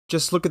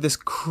Just look at this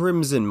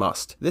crimson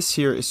must. This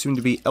here is soon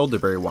to be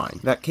elderberry wine.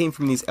 That came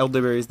from these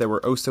elderberries that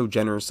were oh so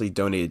generously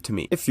donated to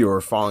me. If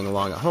you're following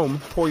along at home,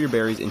 pour your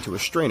berries into a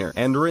strainer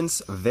and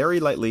rinse very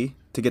lightly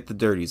to get the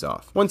dirties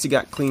off. Once you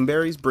got clean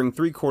berries, bring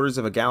 3/4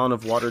 of a gallon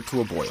of water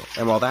to a boil.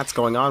 And while that's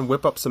going on,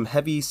 whip up some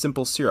heavy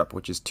simple syrup,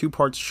 which is 2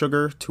 parts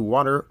sugar to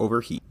water over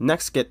heat.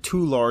 Next, get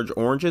 2 large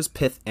oranges,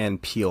 pith and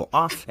peel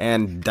off,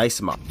 and dice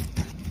them up.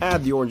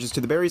 Add the oranges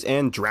to the berries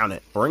and drown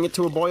it. Bring it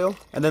to a boil,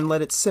 and then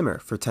let it simmer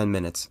for 10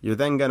 minutes. You're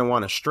then going to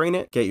want to strain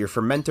it, get your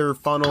fermenter,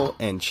 funnel,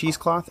 and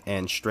cheesecloth,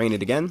 and strain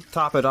it again.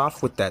 Top it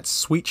off with that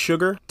sweet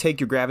sugar. Take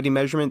your gravity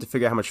measurement to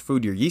figure out how much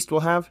food your yeast will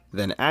have,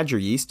 then add your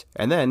yeast,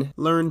 and then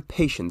learn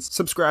patience.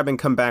 Subscribe and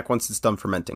come back once it's done fermenting.